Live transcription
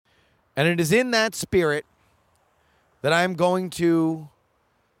And it is in that spirit that I'm going to,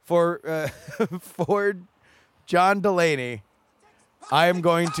 for John Delaney, I am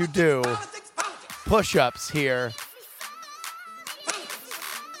going to do push-ups here.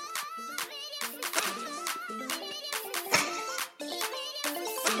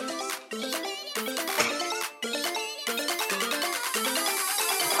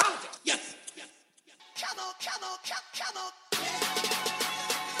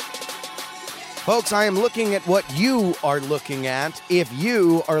 Folks, I am looking at what you are looking at if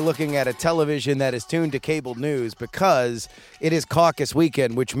you are looking at a television that is tuned to cable news, because it is caucus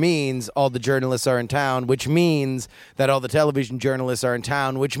weekend, which means all the journalists are in town, which means that all the television journalists are in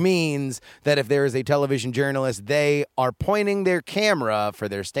town, which means that if there is a television journalist, they are pointing their camera for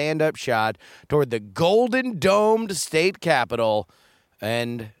their stand-up shot toward the golden domed state capitol,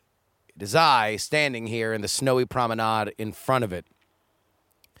 and it is I standing here in the snowy promenade in front of it.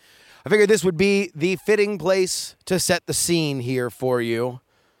 I figured this would be the fitting place to set the scene here for you.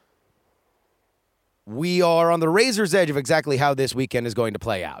 We are on the razor's edge of exactly how this weekend is going to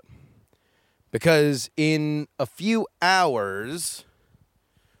play out. Because in a few hours,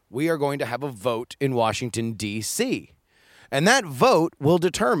 we are going to have a vote in Washington, D.C. And that vote will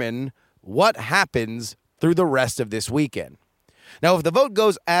determine what happens through the rest of this weekend. Now, if the vote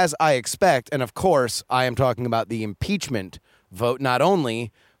goes as I expect, and of course, I am talking about the impeachment vote, not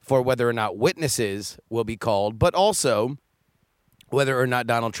only for whether or not witnesses will be called, but also whether or not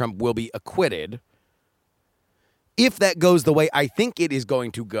Donald Trump will be acquitted. If that goes the way I think it is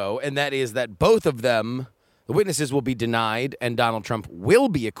going to go, and that is that both of them, the witnesses, will be denied and Donald Trump will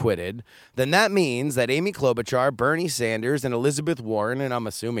be acquitted, then that means that Amy Klobuchar, Bernie Sanders, and Elizabeth Warren, and I'm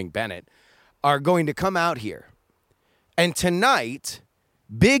assuming Bennett, are going to come out here. And tonight,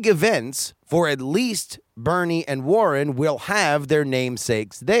 big events for at least Bernie and Warren will have their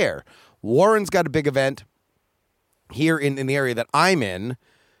namesakes there. Warren's got a big event here in the area that I'm in,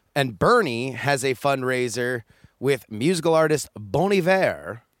 and Bernie has a fundraiser with musical artist Bon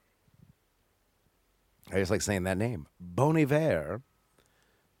Iver. I just like saying that name, Bon Iver.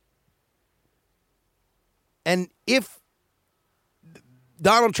 And if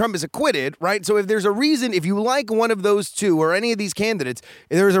Donald Trump is acquitted, right? So if there's a reason, if you like one of those two or any of these candidates,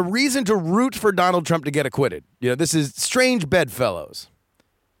 there's a reason to root for Donald Trump to get acquitted. You know, this is strange bedfellows.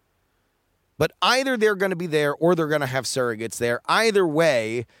 But either they're going to be there or they're going to have surrogates there. Either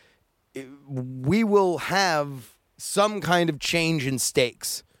way, we will have some kind of change in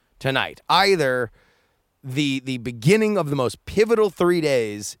stakes tonight. Either the beginning of the most pivotal 3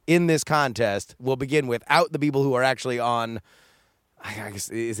 days in this contest will begin without the people who are actually on, I guess,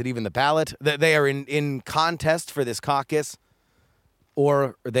 is it even the ballot? They are in contest for this caucus,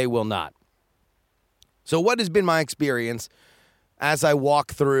 or they will not. So what has been my experience as I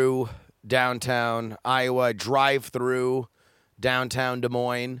walk through downtown Iowa, drive through downtown Des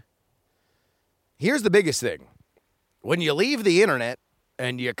Moines? Here's the biggest thing. When you leave the internet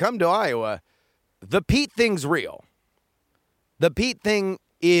and you come to Iowa, the Pete thing's real. The Pete thing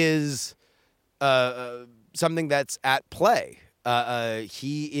is something that's at play.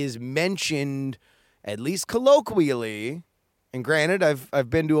 He is mentioned, at least colloquially, and granted, I've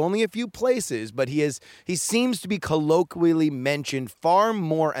been to only a few places, but he seems to be colloquially mentioned far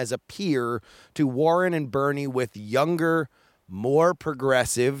more as a peer to Warren and Bernie with younger, more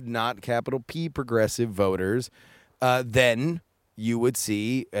progressive, not capital P progressive voters, than you would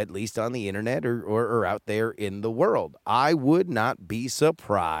see, at least on the internet or out there in the world. I would not be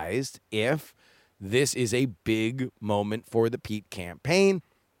surprised if this is a big moment for the Pete campaign,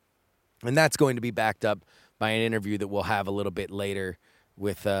 and that's going to be backed up by an interview that we'll have a little bit later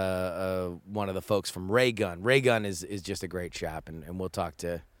with one of the folks from Raygun. Raygun is just a great shop, and we'll talk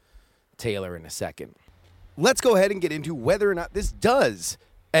to Taylor in a second. Let's go ahead and get into whether or not this does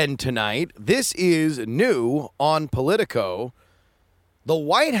end tonight. This is new on Politico. The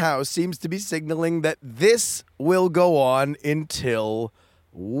White House seems to be signaling that this will go on until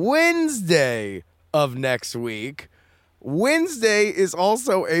Wednesday of next week. Wednesday is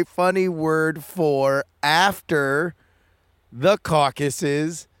also a funny word for after the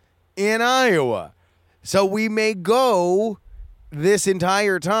caucuses in Iowa. So we may go this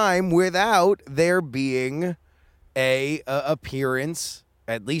entire time without there being a appearance,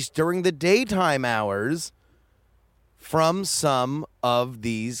 at least during the daytime hours, from some of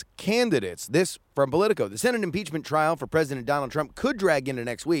these candidates. This from Politico. The Senate impeachment trial for President Donald Trump could drag into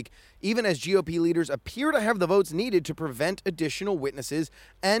next week, even as GOP leaders appear to have the votes needed to prevent additional witnesses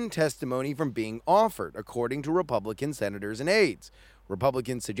and testimony from being offered, according to Republican senators and aides.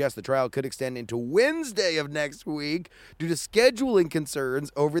 Republicans suggest the trial could extend into Wednesday of next week due to scheduling concerns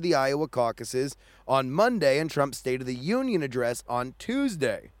over the Iowa caucuses on Monday and Trump's State of the Union address on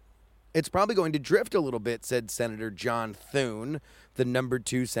Tuesday. It's probably going to drift a little bit, said Senator John Thune, the number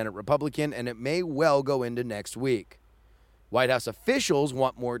 2 Senate Republican, and it may well go into next week. White House officials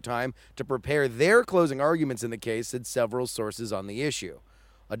want more time to prepare their closing arguments in the case, said several sources on the issue.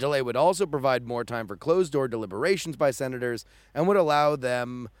 A delay would also provide more time for closed-door deliberations by senators and would allow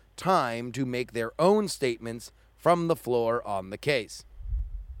them time to make their own statements from the floor on the case.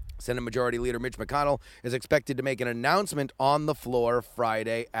 Senate Majority Leader Mitch McConnell is expected to make an announcement on the floor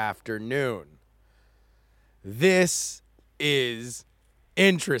Friday afternoon. This is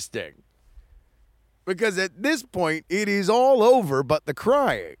interesting because at this point, it is all over but the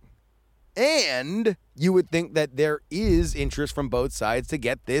crying. And you would think that there is interest from both sides to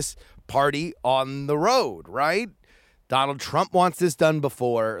get this party on the road, right? Donald Trump wants this done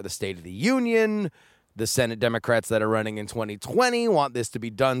before the State of the Union. The Senate Democrats that are running in 2020 want this to be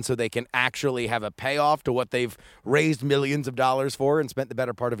done so they can actually have a payoff to what they've raised millions of dollars for and spent the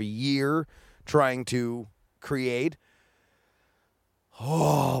better part of a year trying to create.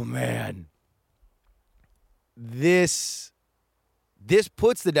 Oh, man. This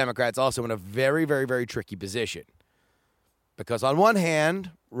puts the Democrats also in a very, very, very tricky position. Because on one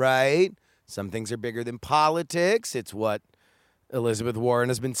hand, right, some things are bigger than politics. It's what Elizabeth Warren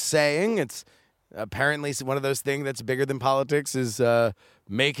has been saying. It's apparently one of those things that's bigger than politics is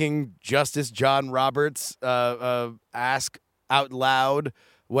making Justice John Roberts ask out loud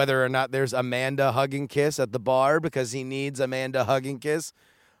whether or not there's Amanda Hugging Kiss at the bar because he needs Amanda Hugging Kiss.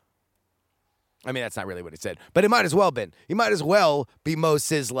 I mean, that's not really what he said, but it might as well been. He might as well be Mo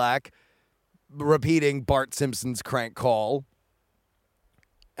Sislak repeating Bart Simpson's crank call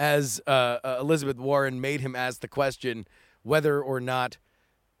as Elizabeth Warren made him ask the question whether or not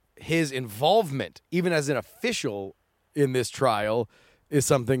his involvement, even as an official in this trial, is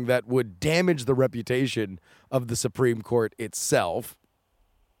something that would damage the reputation of the Supreme Court itself.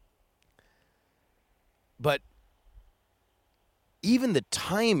 But even the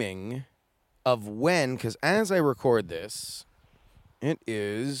timing of when, because as I record this, it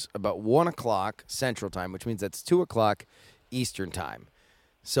is about 1 o'clock Central Time, which means that's 2 o'clock Eastern Time.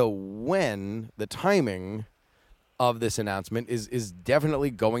 So when the timing of this announcement is definitely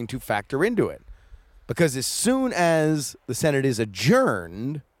going to factor into it. Because as soon as the Senate is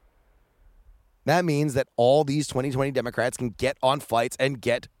adjourned, that means that all these 2020 Democrats can get on flights and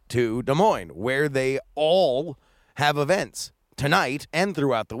get to Des Moines, where they all have events tonight and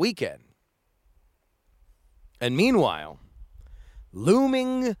throughout the weekend. And meanwhile,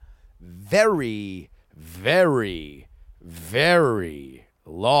 looming very, very, very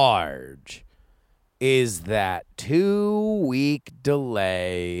large is that 2-week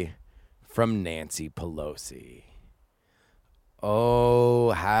delay from Nancy Pelosi. Oh,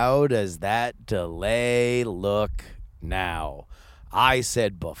 how does that delay look now? I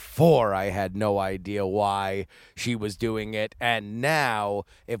said before I had no idea why she was doing it. And now,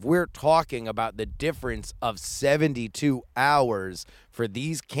 if we're talking about the difference of 72 hours for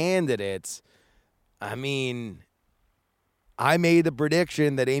these candidates, I mean, I made the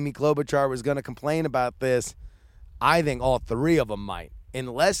prediction that Amy Klobuchar was going to complain about this. I think all three of them might.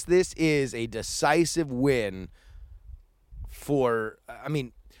 Unless this is a decisive win for,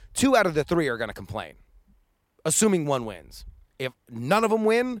 2 out of the 3 are going to complain, assuming one wins. If none of them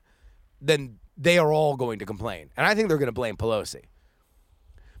win, then they are all going to complain. And I think they're going to blame Pelosi.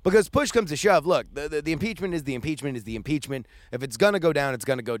 Because push comes to shove, look, the impeachment is the impeachment is the impeachment. If it's going to go down, it's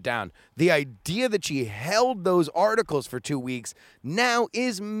going to go down. The idea that she held those articles for 2 weeks now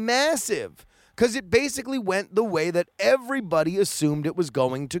is massive. Because it basically went the way that everybody assumed it was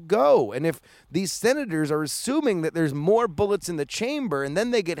going to go. And if these senators are assuming that there's more bullets in the chamber and then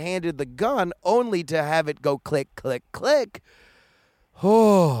they get handed the gun only to have it go click, click, click.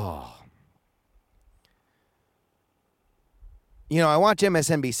 Oh. I watch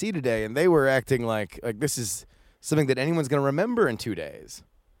MSNBC today and they were acting like this is something that anyone's going to remember in 2 days.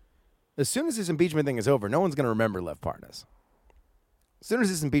 As soon as this impeachment thing is over, no one's going to remember Lev Parnas. As soon as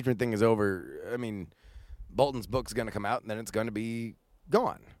this impeachment thing is over, Bolton's book's going to come out and then it's going to be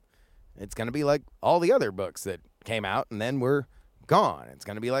gone. It's going to be like all the other books that came out and then were gone. It's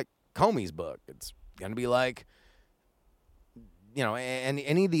going to be like Comey's book. It's going to be like, and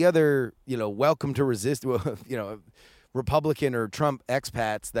any of the other, welcome to resist, Republican or Trump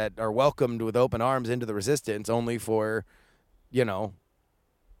expats that are welcomed with open arms into the resistance only for, the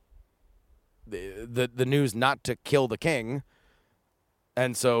news not to kill the king.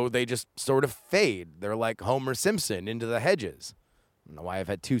 And so they just sort of fade. They're like Homer Simpson into the hedges. I don't know why I've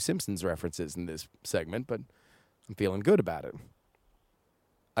had 2 Simpsons references in this segment, but I'm feeling good about it.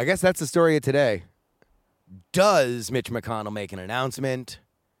 I guess that's the story of today. Does Mitch McConnell make an announcement?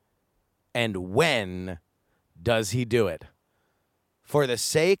 And when does he do it? For the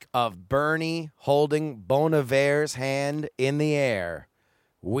sake of Bernie holding Bon Iver's hand in the air,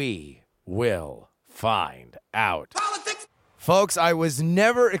 we will find out. Politics. Folks, I was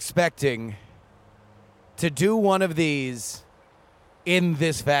never expecting to do one of these in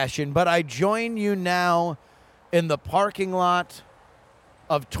this fashion, but I join you now in the parking lot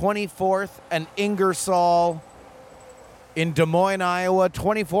of 24th and Ingersoll in Des Moines, Iowa.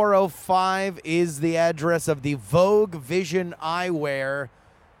 2405 is the address of the Vogue Vision Eyewear,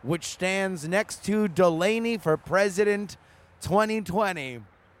 which stands next to Delaney for President 2020.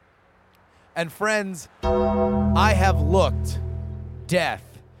 And friends, I have looked death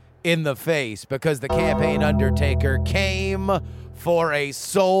in the face because the campaign undertaker came for a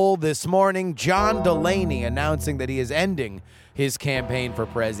soul this morning. John Delaney announcing that he is ending his campaign for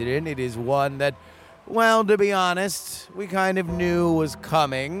president. It is one that, well, to be honest, we kind of knew was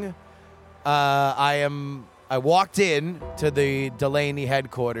coming. I walked in to the Delaney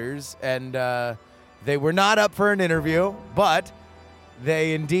headquarters, and they were not up for an interview, but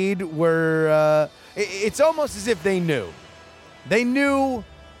they indeed were. It's almost as if they knew. They knew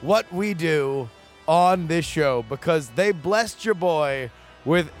what we do on this show because they blessed your boy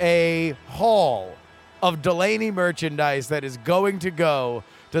with a haul of Delaney merchandise that is going to go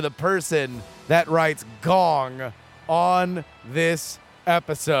to the person that writes gong on this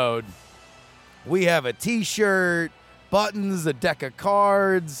episode. We have a t-shirt, buttons, a deck of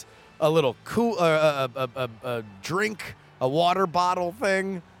cards, a little a drink, a water bottle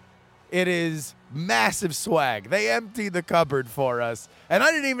thing. It is massive swag. They emptied the cupboard for us, and I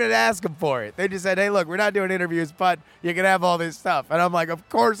didn't even ask them for it. They just said, hey, look, we're not doing interviews, but you can have all this stuff. And I'm like, of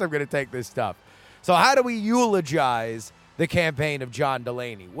course I'm going to take this stuff. So how do we eulogize the campaign of John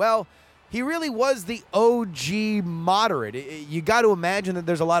Delaney? Well, he really was the OG moderate. You got to imagine that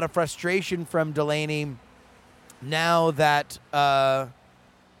there's a lot of frustration from Delaney now that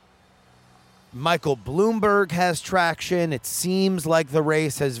Michael Bloomberg has traction. It seems like the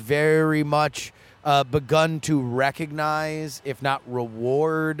race has very much begun to recognize, if not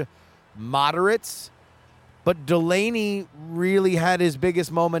reward, moderates. But Delaney really had his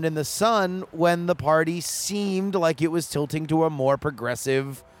biggest moment in the sun when the party seemed like it was tilting to a more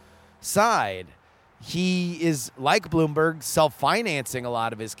progressive side. He is, like Bloomberg, self-financing a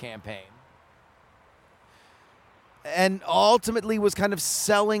lot of his campaign. And ultimately was kind of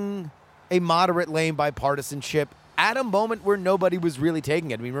selling a moderate lane bipartisanship at a moment where nobody was really taking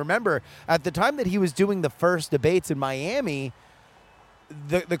it. I mean, remember, at the time that he was doing the first debates in Miami,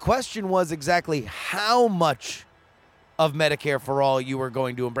 the question was exactly how much of Medicare for All you were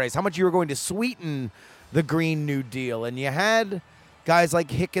going to embrace, how much you were going to sweeten the Green New Deal. And you had guys like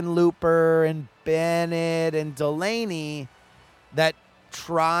Hickenlooper and Bennett and Delaney that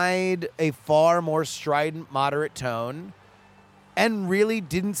tried a far more strident, moderate tone and really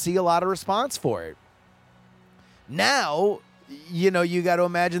didn't see a lot of response for it. Now, you got to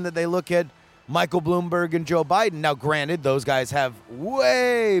imagine that they look at Michael Bloomberg and Joe Biden. Now, granted, those guys have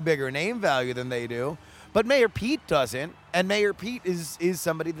way bigger name value than they do, but Mayor Pete doesn't, and Mayor Pete is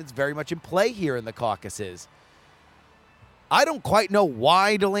somebody that's very much in play here in the caucuses. I don't quite know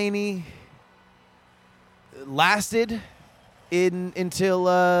why Delaney lasted until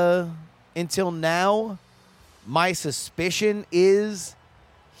now. My suspicion is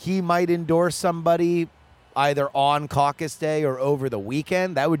he might endorse somebody either on caucus day or over the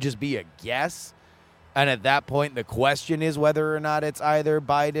weekend. That would just be a guess. And at that point, the question is whether or not it's either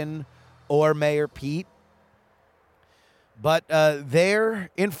Biden or Mayor Pete. But there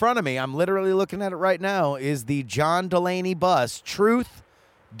in front of me, I'm literally looking at it right now, is the John Delaney bus, Truth, ...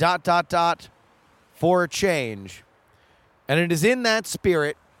 for a change. And it is in that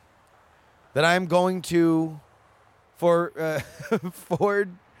spirit that I'm going to, for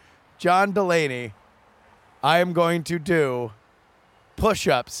John Delaney, I am going to do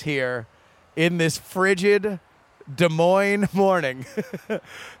push-ups here in this frigid Des Moines morning.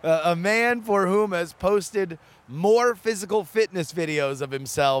 A man for whom has posted more physical fitness videos of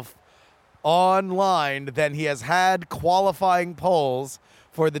himself online than he has had qualifying polls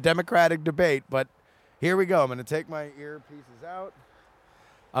for the Democratic debate. But here we go. I'm going to take my earpieces out.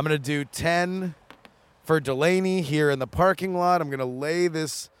 I'm going to do 10 for Delaney here in the parking lot. I'm going to lay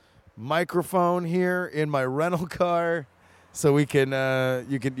this microphone here in my rental car so we can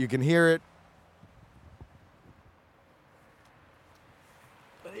you can hear it.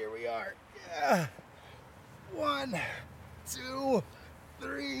 But here we are. Yeah. 1, 2,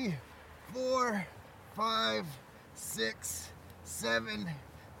 3, 4, 5, 6, 7,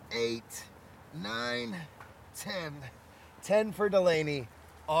 8, 9, 10. 10 for Delaney.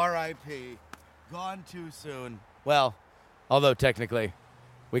 R.I.P. Gone too soon. Well, although technically,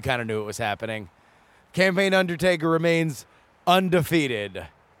 we kind of knew it was happening. Campaign Undertaker remains undefeated.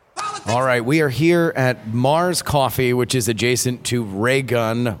 All right, we are here at Mars Coffee, which is adjacent to Ray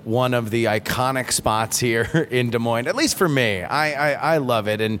Gun, one of the iconic spots here in Des Moines, at least for me. I love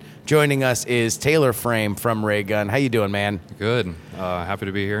it. And joining us is Taylor Frame from Ray Gun. How you doing, man? Good. Happy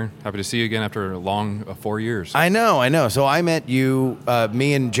to be here. Happy to see you again after a long 4 years. I know. So I met you,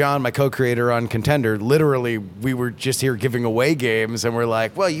 me and John, my co-creator on Contender. Literally, we were just here giving away games, and we're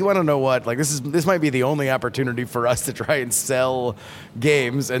like, well, you want to know what? Like, this might be the only opportunity for us to try and sell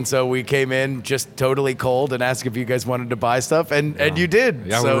games. And so we came in just totally cold and asked if you guys wanted to buy stuff, and you did.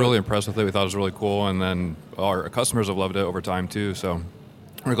 Yeah, so, we were really impressed with it. We thought it was really cool, and then our customers have loved it over time too. So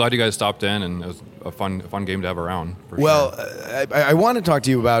we're glad you guys stopped in, and it was a fun game to have around. Well, sure. I want to talk to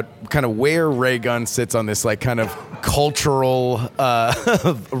you about kind of where Ray Gun sits on this like kind of cultural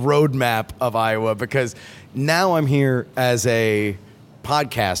roadmap of Iowa, because now I'm here as a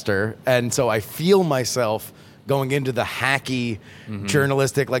podcaster, and so I feel myself going into the hacky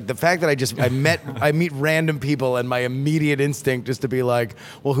journalistic, like the fact that I meet random people, and my immediate instinct is to be like,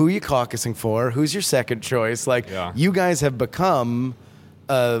 well, who are you caucusing for? Who's your second choice? Like, you guys have become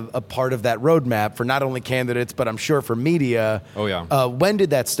a part of that roadmap for not only candidates, but I'm sure for media. Oh, yeah. When did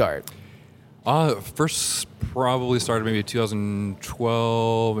that start? First probably started maybe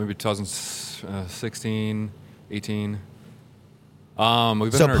 2012, maybe 2016, 18.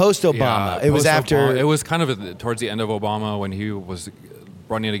 So post-Obama. It was after... It was kind of towards the end of Obama when he was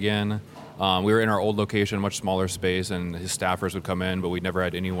running again. We were in our old location, much smaller space, and his staffers would come in, but we never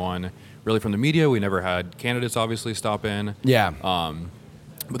had anyone really from the media. We never had candidates, obviously, stop in. Yeah.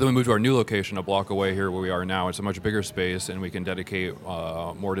 But then we moved to our new location a block away here where we are now. It's a much bigger space, and we can dedicate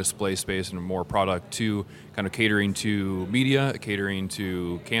more display space and more product to kind of catering to media, catering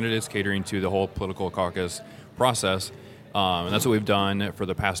to candidates, catering to the whole political caucus process. And that's what we've done for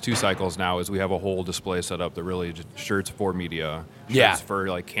the past 2 cycles now, is we have a whole display set up that really just shirts for media, shirts for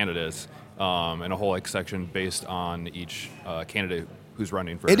like candidates, and a whole like section based on each candidate who's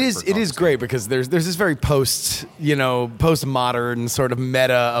running for. It is great because there's this very postmodern sort of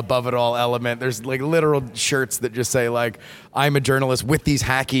meta above it all element. There's like literal shirts that just say like, I'm a journalist with these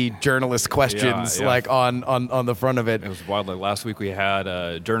hacky journalist questions like on the front of it. It was wild. Like last week we had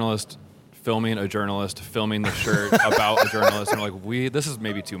a journalist filming the shirt about a journalist, and we're like, this is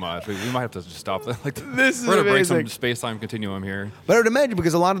maybe too much. We might have to just stop that. Like, this is we're going to break amazing. some space-time continuum here. But I would imagine,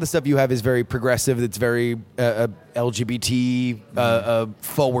 because a lot of the stuff you have is very progressive, it's very LGBT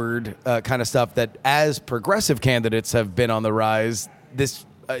forward kind of stuff, that as progressive candidates have been on the rise, this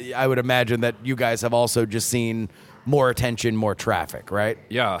I would imagine that you guys have also just seen more attention, more traffic, right?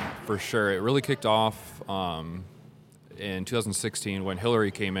 Yeah, for sure. It really kicked off in 2016 when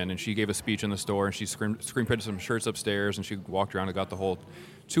Hillary came in and she gave a speech in the store, and she screen printed some shirts upstairs, and she walked around and got the whole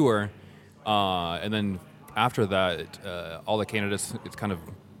tour. And then after that, all the candidates kind of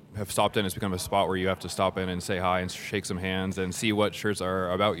have stopped in. It's become a spot where you have to stop in and say hi and shake some hands and see what shirts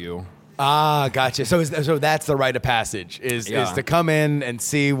are about you. Ah, gotcha. So that's the rite of passage is to come in and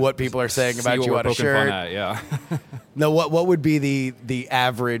see what people are saying about you on a shirt. Fun at, yeah. No, what would be the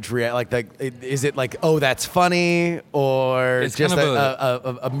average is it like, oh, that's funny, or it's just kind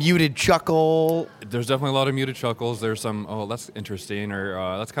of a muted chuckle? There's definitely a lot of muted chuckles. There's some, oh, that's interesting,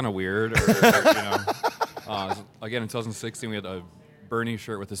 or that's kind of weird, or again in 2016 we had a Bernie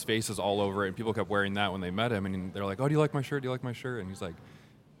shirt with his faces all over it, and people kept wearing that when they met him, and they're like, oh, do you like my shirt? Do you like my shirt? And he's like,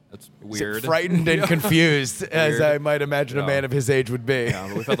 that's weird. Frightened and confused, as I might imagine a man of his age would be. Yeah,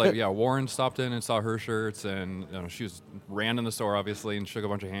 but we felt like, Warren stopped in and saw her shirts, and she ran in the store, obviously, and shook a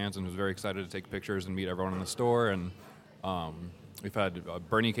bunch of hands and was very excited to take pictures and meet everyone in the store. And we've had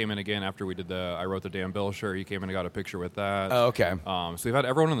Bernie came in again after we did I wrote the damn bill shirt. He came in and got a picture with that. Oh, okay. So we've had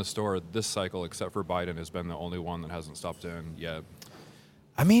everyone in the store this cycle, except for Biden has been the only one that hasn't stopped in yet.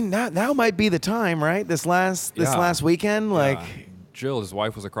 I mean, now might be the time, right? This last weekend, like. Jill, his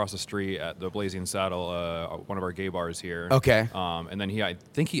wife, was across the street at the Blazing Saddle, one of our gay bars here. Okay. And then I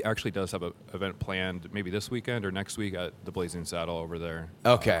think he actually does have an event planned maybe this weekend or next week at the Blazing Saddle over there.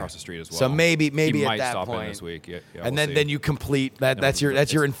 Okay. Across the street as well. So maybe he at might that stop point in this week. Yeah, and then you complete that. That's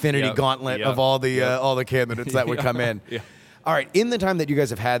your infinity gauntlet of all the candidates that would come in. Yeah. All right. In the time that you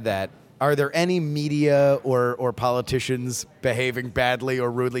guys have had that, are there any media or politicians behaving badly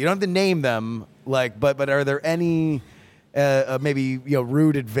or rudely? You don't have to name them, but are there any maybe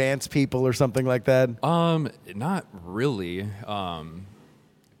rude advance people or something like that? Not really.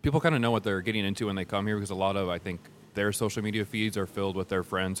 people kind of know what they're getting into when they come here, because a lot of, I think, their social media feeds are filled with their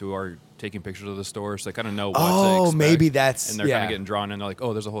friends who are taking pictures of the store, so they kind of know what to expect. Maybe that's... And they're kind of getting drawn in. They're like,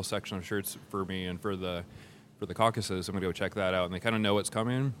 oh, there's a whole section of shirts for me and for the caucuses. I'm going to go check that out. And they kind of know what's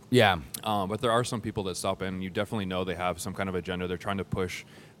coming. Yeah. But there are some people that stop in. You definitely know they have some kind of agenda. They're trying to push,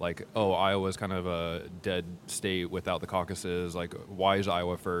 like, oh, Iowa's kind of a dead state without the caucuses. Like, why is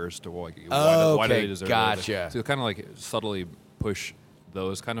Iowa first? Or like, why do they deserve it? Gotcha. So kind of like subtly push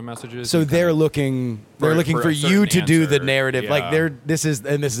those kind of messages. So they're looking for you to do the narrative. Yeah. Like this is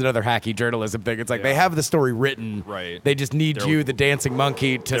another hacky journalism thing. It's like they have the story written. Right. They just need you, the dancing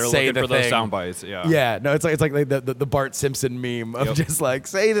monkey, to say the for thing. Those sound bites. Yeah. Yeah. No, it's like the Bart Simpson meme of just like,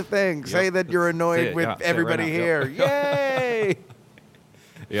 say the thing. Say that you're annoyed with everybody here. Yay.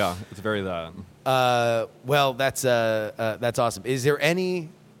 Yeah, it's very that. Well, that's awesome. Is there any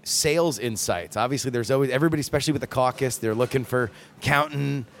sales insights? Obviously, there's always everybody, especially with the caucus, they're looking for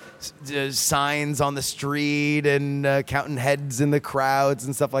counting signs on the street and counting heads in the crowds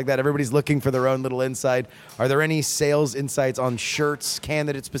and stuff like that. Everybody's looking for their own little insight. Are there any sales insights on shirts,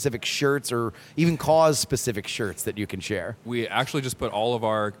 candidate-specific shirts, or even cause-specific shirts that you can share? We actually just put all of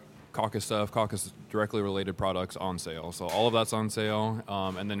our caucus stuff, caucus directly related products on sale. So all of that's on sale.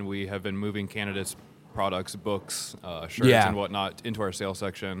 And then we have been moving candidates' products, books, shirts, and whatnot into our sale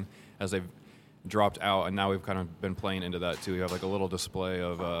section as they've dropped out, and now we've kind of been playing into that too. We have like a little display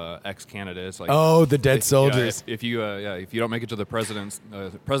of ex-candidates. Like, the dead soldiers. If you don't make it to the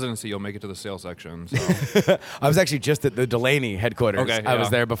presidency, you'll make it to the sale section. So. I was actually just at the Delaney headquarters. Okay, I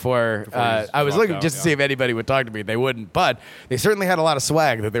was there before I was looking just to see if anybody would talk to me. They wouldn't, but they certainly had a lot of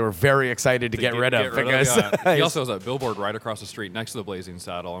swag that they were very excited to get rid of. He also has a billboard right across the street next to the Blazing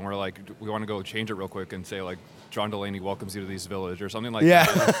Saddle, and we're like, we want to go change it real quick and say like, John Delaney welcomes you to the East Village or something like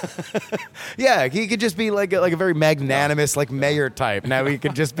that. Yeah, he could just be like a very magnanimous like mayor type. Now he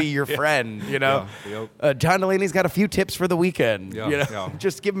could just be your friend, you know. John Delaney's got a few tips for the weekend.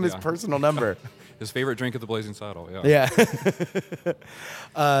 Just give him his personal number. His favorite drink at the Blazing Saddle.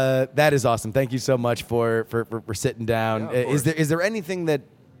 That is awesome. Thank you so much for sitting down. Is there anything that,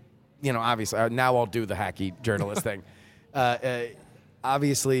 obviously now I'll do the hacky journalist thing.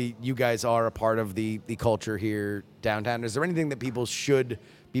 Obviously, you guys are a part of the culture here downtown. Is there anything that people should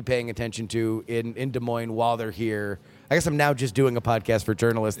be paying attention to in Des Moines while they're here? I guess I'm now just doing a podcast for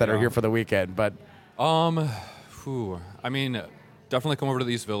journalists that are here for the weekend, but I mean, definitely come over to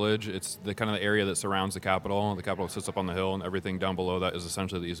the East Village. It's the kind of the area that surrounds the Capitol. The Capitol sits up on the hill, and everything down below that is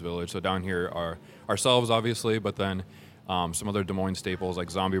essentially the East Village. So down here are ourselves, obviously, but then some other Des Moines staples like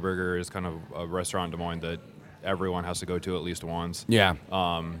Zombie Burger is kind of a restaurant in Des Moines that everyone has to go to at least once. Yeah.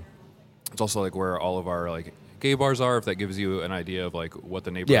 It's also like where all of our like gay bars are, if that gives you an idea of like what the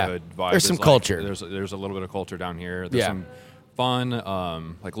neighborhood vibe is. There's some like. culture. There's a little bit of culture down here. There's some fun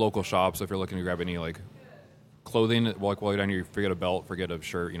like local shops if you're looking to grab any like clothing while you're down here. You forget a belt, forget a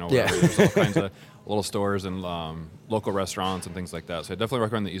shirt, whatever. There's all kinds of little stores and local restaurants and things like that. So I definitely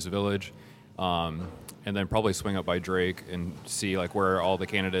recommend the East Village. And then probably swing up by Drake and see like where all the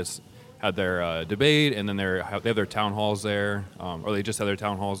candidates had their debate, and then they have their town halls there, or they just had their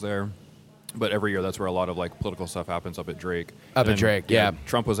town halls there. But every year, that's where a lot of like political stuff happens up at Drake. Yeah.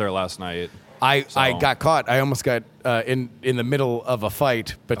 Trump was there last night. I got caught. I almost got in the middle of a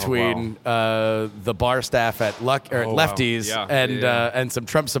fight between the bar staff at Lefties and some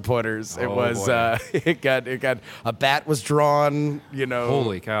Trump supporters. It was it got a bat was drawn.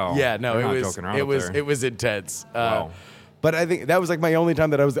 Holy cow! Yeah, no, it was intense. Wow. But I think that was like my only time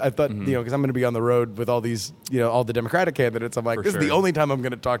that I thought, because I'm going to be on the road with all these, all the Democratic candidates. I'm like, this is the only time I'm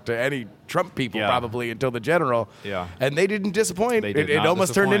going to talk to any Trump people probably until the general. Yeah. And they didn't disappoint. It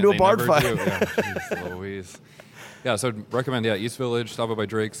almost turned into a bar fight. Jeez Louise. Yeah, so I'd recommend, East Village, stop by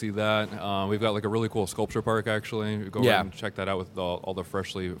Drake, see that. We've got like a really cool sculpture park, actually. Go over and check that out with all the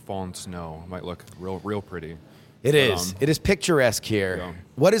freshly fallen snow. It might look real pretty. It is. It is picturesque here. Yeah.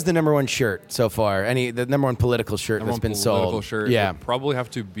 What is the number one shirt so far? The number one political shirt that's been sold? Political shirt. Yeah. Would probably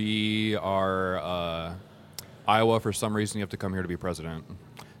have to be our Iowa. For some reason, you have to come here to be president.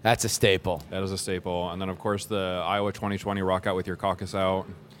 That's a staple. That is a staple. And then, of course, the Iowa 2020 rock out with your caucus out.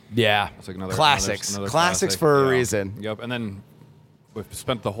 Yeah. It's like another classics. Another classics for a reason. Yep. And then we've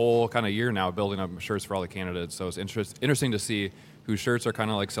spent the whole kind of year now building up shirts for all the candidates. So it's interesting to see whose shirts are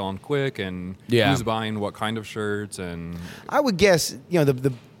kind of like selling quick and who's buying what kind of shirts. And I would guess,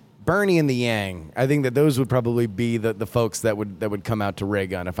 the Bernie and the Yang, I think that those would probably be the folks that would come out to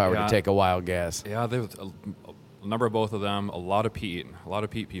Raygun if I were to take a wild guess. Yeah, there's a number of both of them. A lot of Pete people. A lot of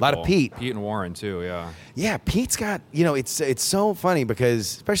Pete. Pete and Warren too. Yeah. Yeah, Pete's got. It's so funny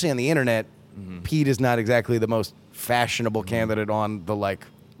because especially on the internet, Pete is not exactly the most fashionable candidate on the like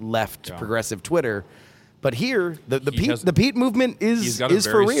left progressive Twitter. But here, the has- Pete movement He's got is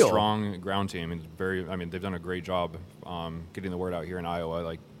a for very real. strong ground team. It's they've done a great job getting the word out here in Iowa.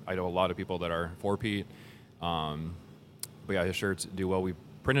 Like, I know a lot of people that are for Pete. But yeah, his shirts do well. We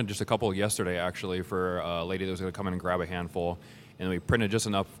printed just a couple yesterday, actually, for a lady that was going to come in and grab a handful. And we printed just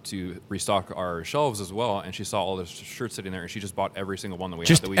enough to restock our shelves as well. And she saw all the shirts sitting there, and she just bought every single one that we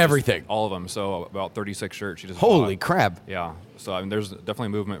Just had. everything. All of them. So about 36 shirts. She just Holy bought. crap. Yeah. So there's definitely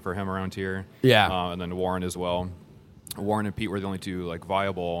movement for him around here. Yeah. And then Warren as well. Warren and Pete were the only two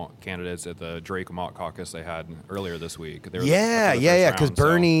viable candidates at the Drake mock caucus they had earlier this week. They were Yeah. Because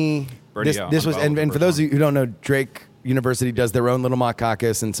Bernie, this was, and for those of you who don't know, Drake University does their own little mock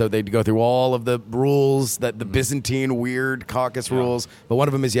caucus, and so they go through all of the rules, that the Byzantine weird caucus rules. But one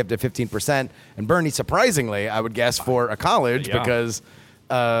of them is you have to have 15%. And Bernie, surprisingly, I would guess for a college, because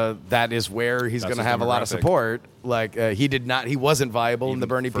that is where he's going to have a lot of support. Like he wasn't viable in the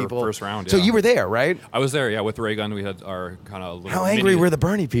Bernie people first round. So you were there, right? I was there. Yeah, with Ray Gun, we had our kind of. How angry were the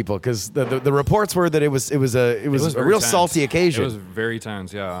Bernie people? Because the reports were that it was a real tense. salty occasion. It was very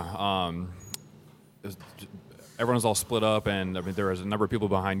tense. Yeah. Everyone was all split up, and there was a number of people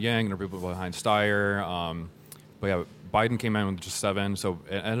behind Yang, a number of people behind Steyer. But yeah, Biden came in with just 7, so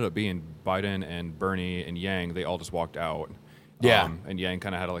it ended up being Biden and Bernie and Yang. They all just walked out. Yeah. And Yang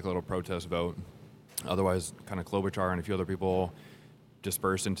kind of had a little protest vote. Otherwise, kind of Klobuchar and a few other people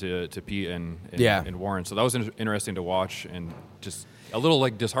dispersed into Pete and Warren. So that was interesting to watch, and just a little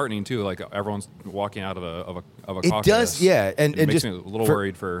disheartening too. Like, everyone's walking out of a caucus. It does, yeah, and it makes just me a little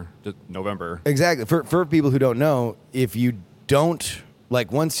worried for November. Exactly. For people who don't know, if you don't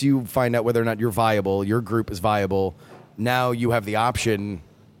once you find out whether or not you're viable, your group is viable, now you have the option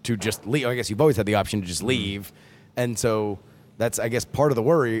to just leave. I guess you've always had the option to just leave, and so that's, I guess, part of the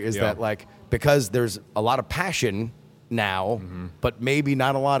worry is that because there's a lot of passion now, but maybe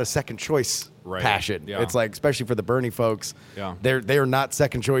not a lot of second choice passion. Yeah. It's especially for the Bernie folks, they are not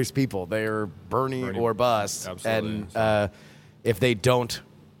second choice people. They are Bernie or bust. Absolutely. And if they don't,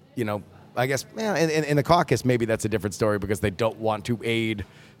 I guess in the caucus, maybe that's a different story because they don't want to aid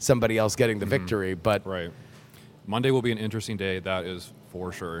somebody else getting the victory. But Monday will be an interesting day. That is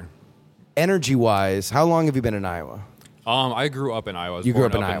for sure. Energy-wise, how long have you been in Iowa? I grew up in Iowa. I was you grew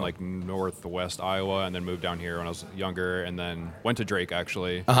born up in Iowa, northwest Iowa, and then moved down here when I was younger, and then went to Drake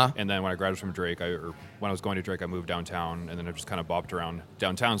actually. And then when I graduated from Drake, or when I was going to Drake, I moved downtown, and then I just kind of bopped around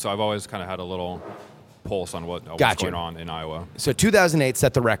downtown. So I've always kind of had a little pulse on what's going on in Iowa. So 2008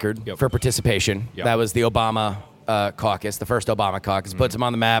 set the record for participation. That was the Obama caucus, the first Obama caucus. Puts him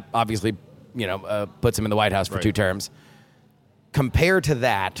on the map. Obviously, puts him in the White House for 2 terms. Compared to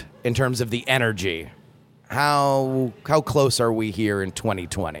that, in terms of the energy, how close are we here in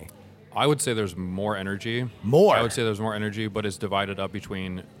 2020? I would say there's more energy. I would say there's more energy, but it's divided up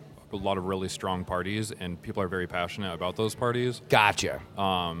between a lot of really strong parties, and people are very passionate about those parties. Gotcha.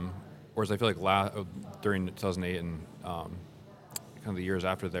 Whereas I feel like during 2008 and kind of the years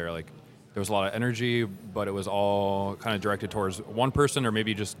after there was a lot of energy, but it was all kind of directed towards one person, or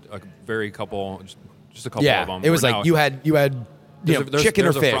maybe just a couple of them. It was you had chicken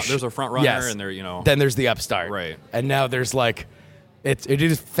or fish. There's a front runner, and there, Then there's the upstart, right? And now there's it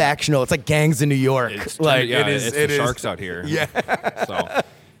is factional. It's like gangs in New York. It's the sharks out here. Yeah. So,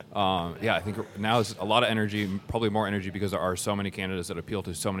 I think now it's a lot of energy, probably more energy because there are so many candidates that appeal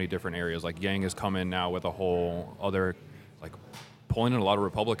to so many different areas. Like Yang has come in now with a whole other, pulling in a lot of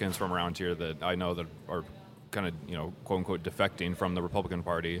Republicans from around here that I know that are kind of, quote unquote, defecting from the Republican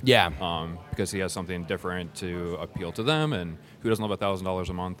Party. Yeah. Because he has something different to appeal to them, and who doesn't love $1,000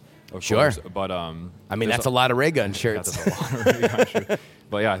 a month? Of sure. course. But that's a lot of Ray Gun shirts. That's a lot of Ray Gun shirts.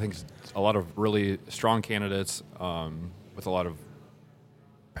 But yeah, I think it's a lot of really strong candidates with a lot of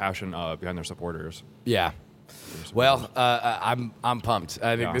passion behind their supporters. Yeah. Well, I'm pumped.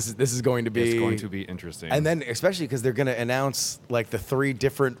 I think this is going to be. It's going to be interesting. And then especially because they're going to announce the 3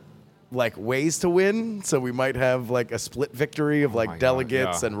 different ways to win. So we might have a split victory of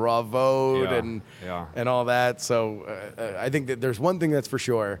delegates and raw vote and all that. So I think that there's one thing that's for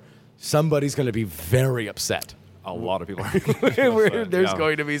sure. Somebody's going to be very upset. A lot of people are There's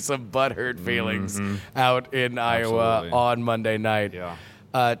going to be some butthurt feelings out in Iowa on Monday night.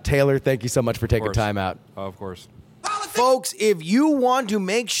 Yeah. Taylor, thank you so much for taking time out. Of course. Folks, if you want to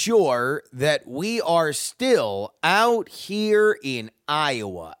make sure that we are still out here in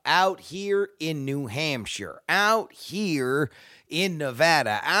Iowa, out here in New Hampshire, out here in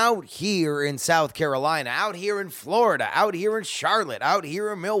Nevada, out here in South Carolina, out here in Florida, out here in Charlotte, out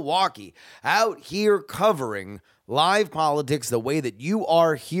here in Milwaukee, out here covering live politics the way that you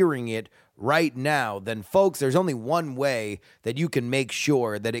are hearing it right now, then folks, there's only one way that you can make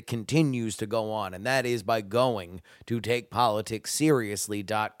sure that it continues to go on, and that is by going to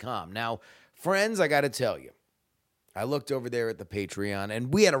TakePoliticsSeriously.com. Now, friends, I got to tell you, I looked over there at the Patreon,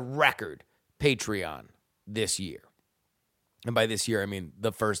 and we had a record Patreon this year. And by this year, I mean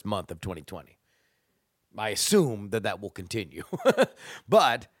the first month of 2020. I assume that will continue.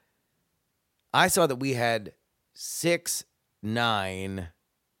 But I saw that we had 690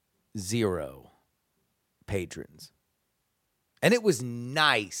 patrons. And it was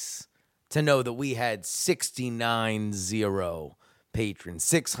nice to know that we had 690 patrons,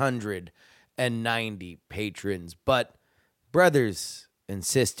 690 patrons. But brothers and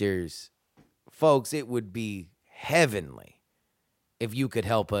sisters, folks, it would be heavenly if you could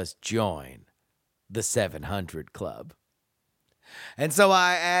help us join the 700 Club. And so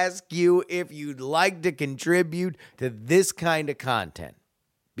I ask you if you'd like to contribute to this kind of content,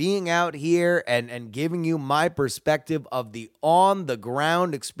 being out here and giving you my perspective of the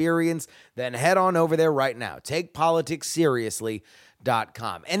on-the-ground experience, then head on over there right now.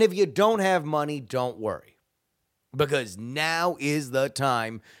 TakePoliticsSeriously.com. And if you don't have money, don't worry, because now is the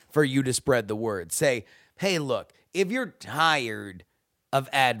time for you to spread the word. Say, hey, look, if you're tired of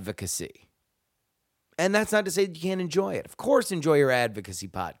advocacy, and that's not to say that you can't enjoy it. Of course, enjoy your advocacy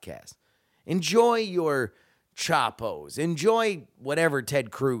podcast. Enjoy your Chapos. Enjoy whatever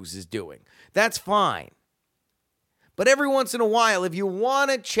Ted Cruz is doing. That's fine. But every once in a while, if you want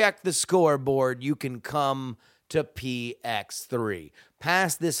to check the scoreboard, you can come to PX3.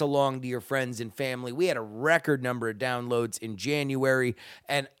 Pass this along to your friends and family. We had a record number of downloads in January,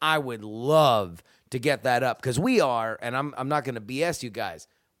 and I would love to get that up, because we are, and I'm not going to BS you guys,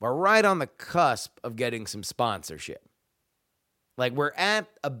 we're right on the cusp of getting some sponsorship. Like, we're at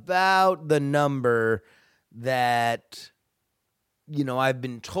about the number that, I've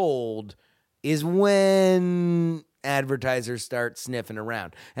been told is when advertisers start sniffing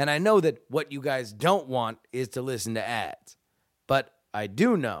around. And I know that what you guys don't want is to listen to ads. But I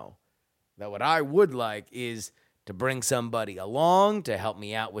do know that what I would like is to bring somebody along to help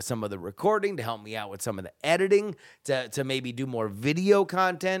me out with some of the recording, to help me out with some of the editing, to maybe do more video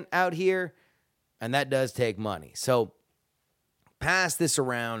content out here. And that does take money. So pass this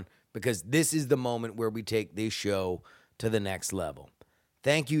around, because this is the moment where we take this show to the next level.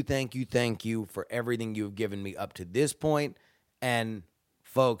 Thank you for everything you've given me up to this point. And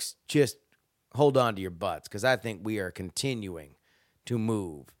folks, just hold on to your butts, because I think we are continuing to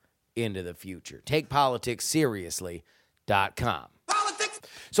move into the future. TakePoliticsSeriously.com.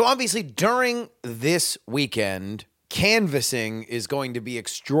 So obviously during this weekend, canvassing is going to be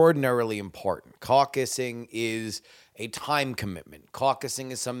extraordinarily important. Caucusing is a time commitment.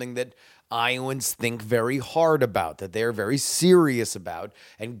 Caucusing is something that Iowans think very hard about, that they're very serious about,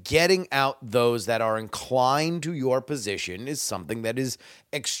 and getting out those that are inclined to your position is something that is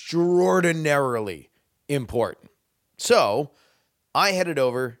extraordinarily important. So I headed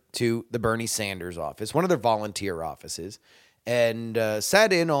over to the Bernie Sanders office, one of their volunteer offices, and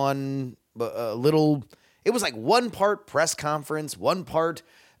sat in on a little, it was like one part press conference, one part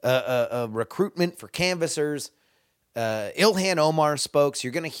recruitment for canvassers. Ilhan Omar spoke, so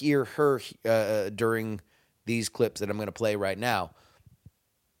you're going to hear her during these clips that I'm going to play right now.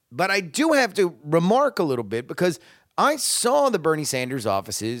 But I do have to remark a little bit, because I saw the Bernie Sanders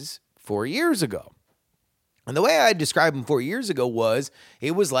offices 4 years ago. And the way I described them 4 years ago was,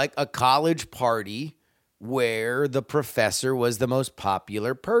 it was like a college party where the professor was the most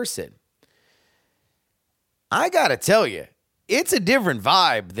popular person. I got to tell you, it's a different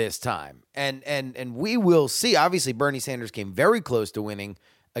vibe this time. And we will see. Obviously, Bernie Sanders came very close to winning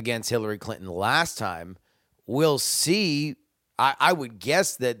against Hillary Clinton last time. We'll see. I would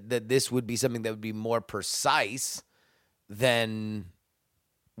guess that this would be something that would be more precise than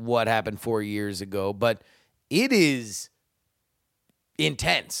what happened 4 years ago. But it is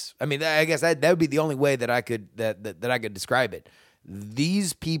intense. I mean, I guess that would be the only way that I could that I could describe it.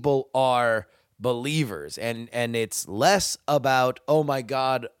 These people are believers, and it's less about, oh my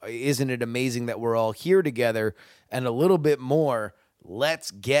God, isn't it amazing that we're all here together, and a little bit more, let's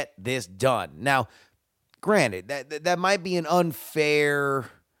get this done. Now, granted, that might be an unfair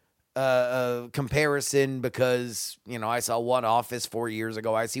comparison, because I saw one office 4 years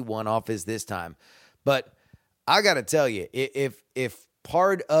ago, I see one office this time, but I got to tell you, if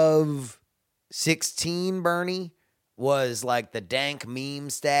part of 16 Bernie was like the dank meme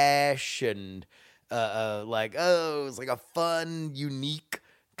stash and it was like a fun, unique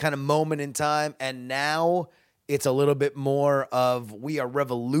kind of moment in time, and now it's a little bit more of, we are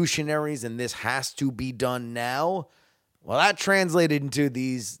revolutionaries and this has to be done now, Well, that translated into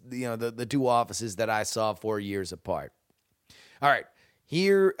these, the two offices that I saw 4 years apart. All right,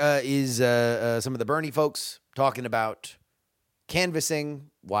 here is some of the Bernie folks talking about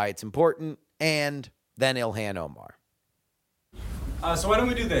canvassing, why it's important, and then Ilhan Omar. So why don't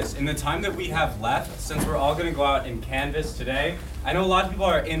we do this? In the time that we have left, since we're all going to go out and canvass today, I know a lot of people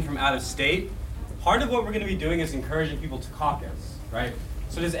are in from out of state. Part of what we're going to be doing is encouraging people to caucus, right?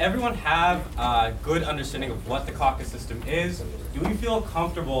 So does everyone have a good understanding of what the caucus system is? Do we feel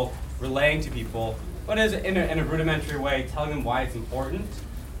comfortable relaying to people, what is it in a rudimentary way, telling them why it's important?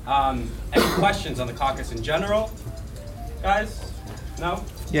 Any questions on the caucus in general? Guys? No?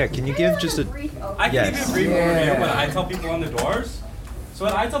 Yeah, can you give just a... I can give you a brief overview what I tell people on the doors. So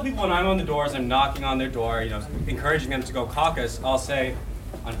what I tell people when I'm on the doors, I'm knocking on their door, encouraging them to go caucus, I'll say,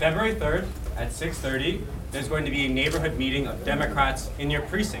 on February 3rd at 6:30, there's going to be a neighborhood meeting of Democrats in your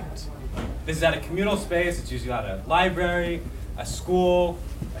precinct. This is at a communal space. It's usually at a library, a school,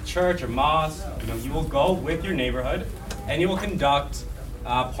 a church, or mosque. You will go with your neighborhood, and you will conduct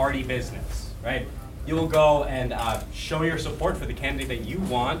party business, right? You will go and show your support for the candidate that you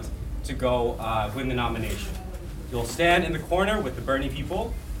want to go win the nomination. You'll stand in the corner with the Bernie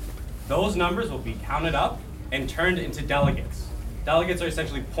people. Those numbers will be counted up and turned into delegates. Delegates are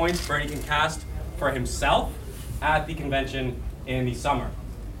essentially points Bernie can cast for himself at the convention in the summer.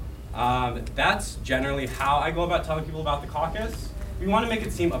 That's generally how I go about telling people about the caucus. We want to make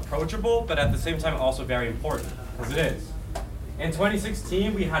it seem approachable, but at the same time also very important, because it is. In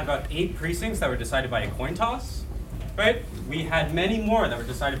 2016, we had about 8 precincts that were decided by a coin toss, right? We had many more that were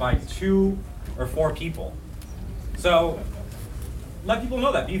decided by 2 or 4 people. So let people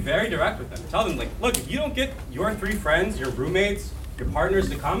know that. Be very direct with them. Tell them, look, if you don't get your 3 friends, your roommates, your partners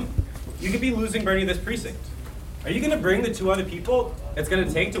to come, you could be losing Bernie this precinct. Are you going to bring the 2 other people it's going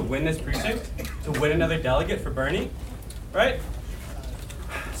to take to win this precinct, to win another delegate for Bernie, right?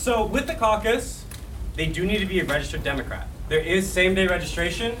 So with the caucus, they do need to be a registered Democrat. There is same-day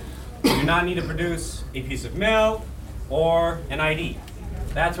registration. You do not need to produce a piece of mail or an ID.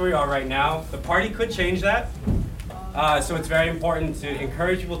 That's where we are right now. The party could change that. So it's very important to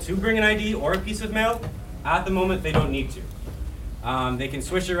encourage people to bring an ID or a piece of mail. At the moment, they don't need to. They can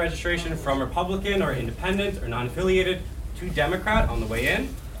switch their registration from Republican or Independent or non-affiliated to Democrat on the way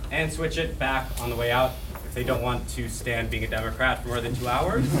in and switch it back on the way out if they don't want to stand being a Democrat for more than 2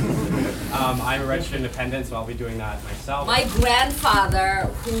 hours. I'm a registered independent, so I'll be doing that myself. My grandfather,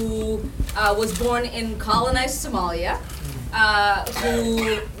 who was born in colonized Somalia,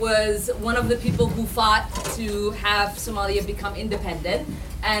 who was one of the people who fought to have Somalia become independent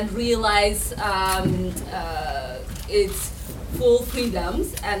and realize its full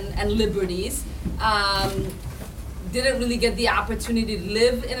freedoms and liberties, didn't really get the opportunity to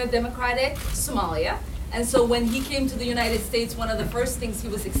live in a democratic Somalia. And so when he came to the United States, one of the first things he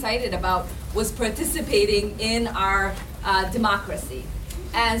was excited about was participating in our democracy.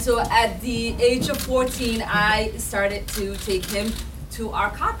 And so at the age of 14, I started to take him to our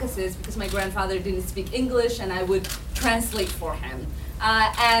caucuses because my grandfather didn't speak English and I would translate for him.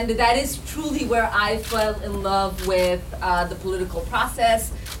 And that is truly where I fell in love with the political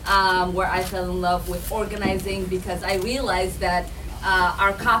process, where I fell in love with organizing, because I realized that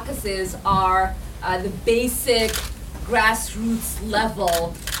our caucuses are the basic grassroots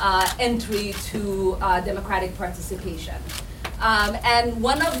level entry to democratic participation. And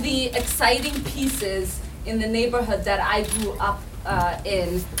one of the exciting pieces in the neighborhood that I grew up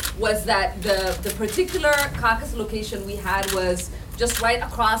in was that the particular caucus location we had was just right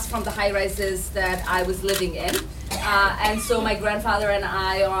across from the high-rises that I was living in. And so my grandfather and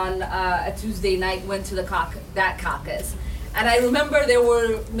I on a Tuesday night went to that caucus. And I remember there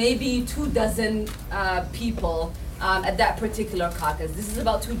were maybe 24 people at that particular caucus. This is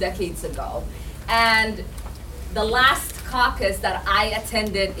about 2 decades ago. And the last caucus that I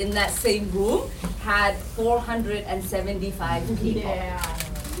attended in that same room had 475 people. Yeah.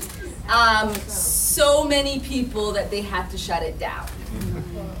 So many people that they had to shut it down.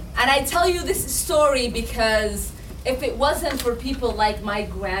 And I tell you this story because if it wasn't for people like my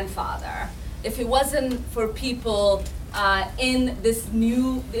grandfather, if it wasn't for people in this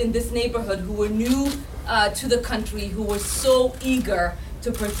neighborhood who were new to the country, who were so eager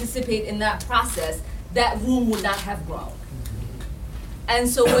to participate in that process, that room would not have grown. And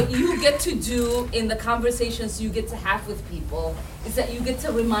so what you get to do in the conversations you get to have with people is that you get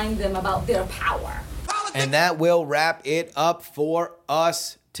to remind them about their power. And that will wrap it up for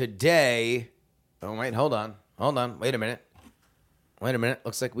us today. Oh, wait, hold on. Wait a minute.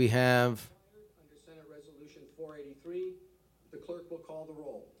 Looks like we have... Under Senate Resolution 483, the clerk will call the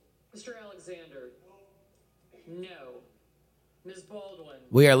roll. Mr. Alexander. No. Ms. Baldwin.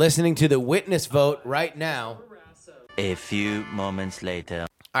 We are listening to the witness vote right now. Barrasso. A few moments later.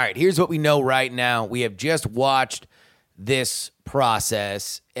 All right, here's what we know right now. We have just watched this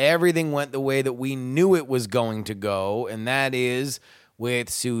process. Everything went the way that we knew it was going to go, and that is with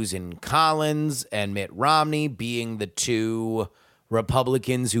Susan Collins and Mitt Romney being the two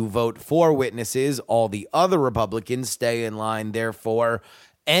Republicans who vote for witnesses. All the other Republicans stay in line, therefore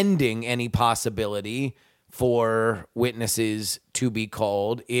ending any possibility for witnesses to be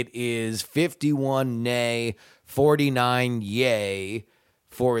called. It is 51 nay, 49 yay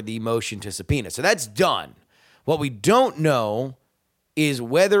for the motion to subpoena. So that's done. What we don't know is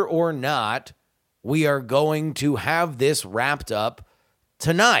whether or not we are going to have this wrapped up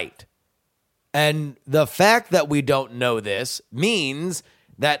tonight. And the fact that we don't know this means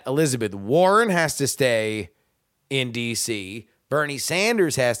that Elizabeth Warren has to stay in D.C., Bernie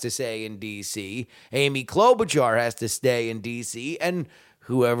Sanders has to stay in D.C., Amy Klobuchar has to stay in D.C., and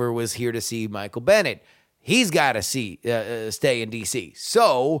whoever was here to see Michael Bennett, he's got to stay in D.C.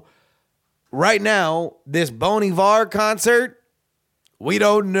 So right now, this Bonivar concert, we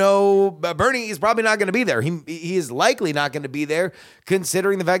don't know. Bernie is probably not going to be there. He is likely not going to be there,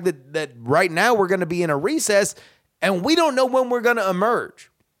 considering the fact that right now we're going to be in a recess, and we don't know when we're going to emerge.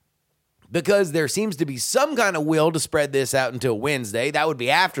 Because there seems to be some kind of will to spread this out until Wednesday. That would be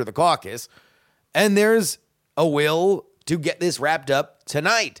after the caucus. And there's a will to get this wrapped up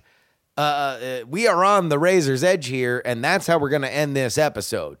tonight. We are on the razor's edge here, and that's how we're going to end this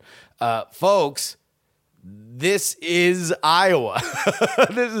episode. Folks, this is Iowa.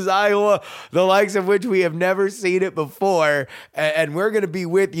 This is Iowa, the likes of which we have never seen it before, and we're going to be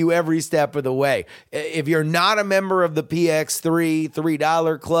with you every step of the way. If you're not a member of the PX3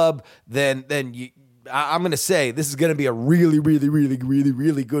 $3 club, then I'm going to say this is going to be a really, really, really, really,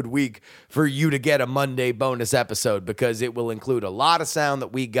 really good week for you to get a Monday bonus episode, because it will include a lot of sound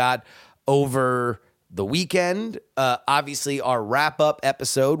that we got over the weekend. Obviously, our wrap-up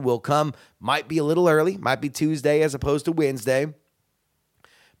episode will come, might be a little early, might be Tuesday as opposed to Wednesday,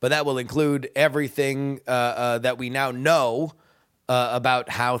 but that will include everything that we now know about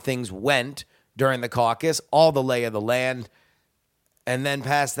how things went during the caucus, all the lay of the land, and then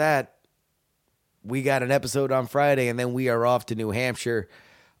past that, we got an episode on Friday, and then we are off to New Hampshire.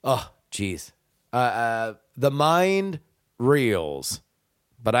 Oh, geez. The mind reels,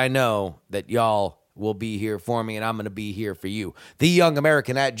 but I know that y'all will be here for me, and I'm going to be here for you.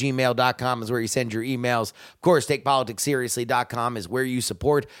 TheYoungAmerican@gmail.com is where you send your emails. Of course, TakePoliticsSeriously.com is where you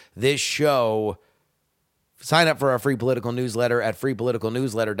support this show. Sign up for our free political newsletter at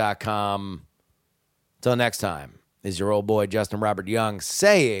freepoliticalnewsletter.com. Till next time, is your old boy Justin Robert Young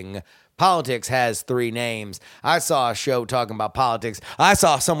saying, politics has three names. I saw a show talking about politics. I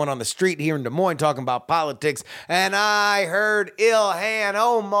saw someone on the street here in Des Moines talking about politics. And I heard Ilhan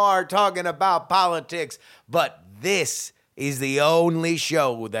Omar talking about politics. But this is the only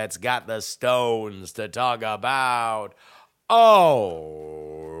show that's got the stones to talk about.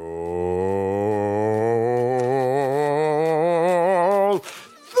 All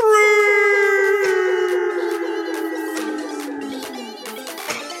three.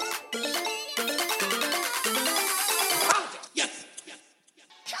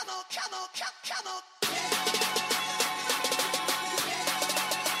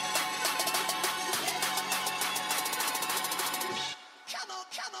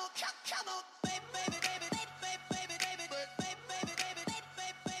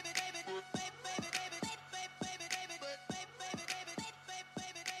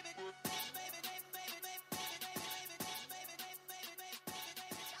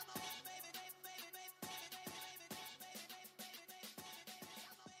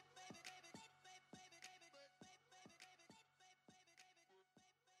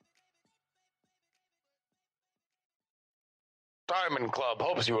 Diamond Club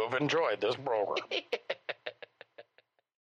hopes you have enjoyed this program.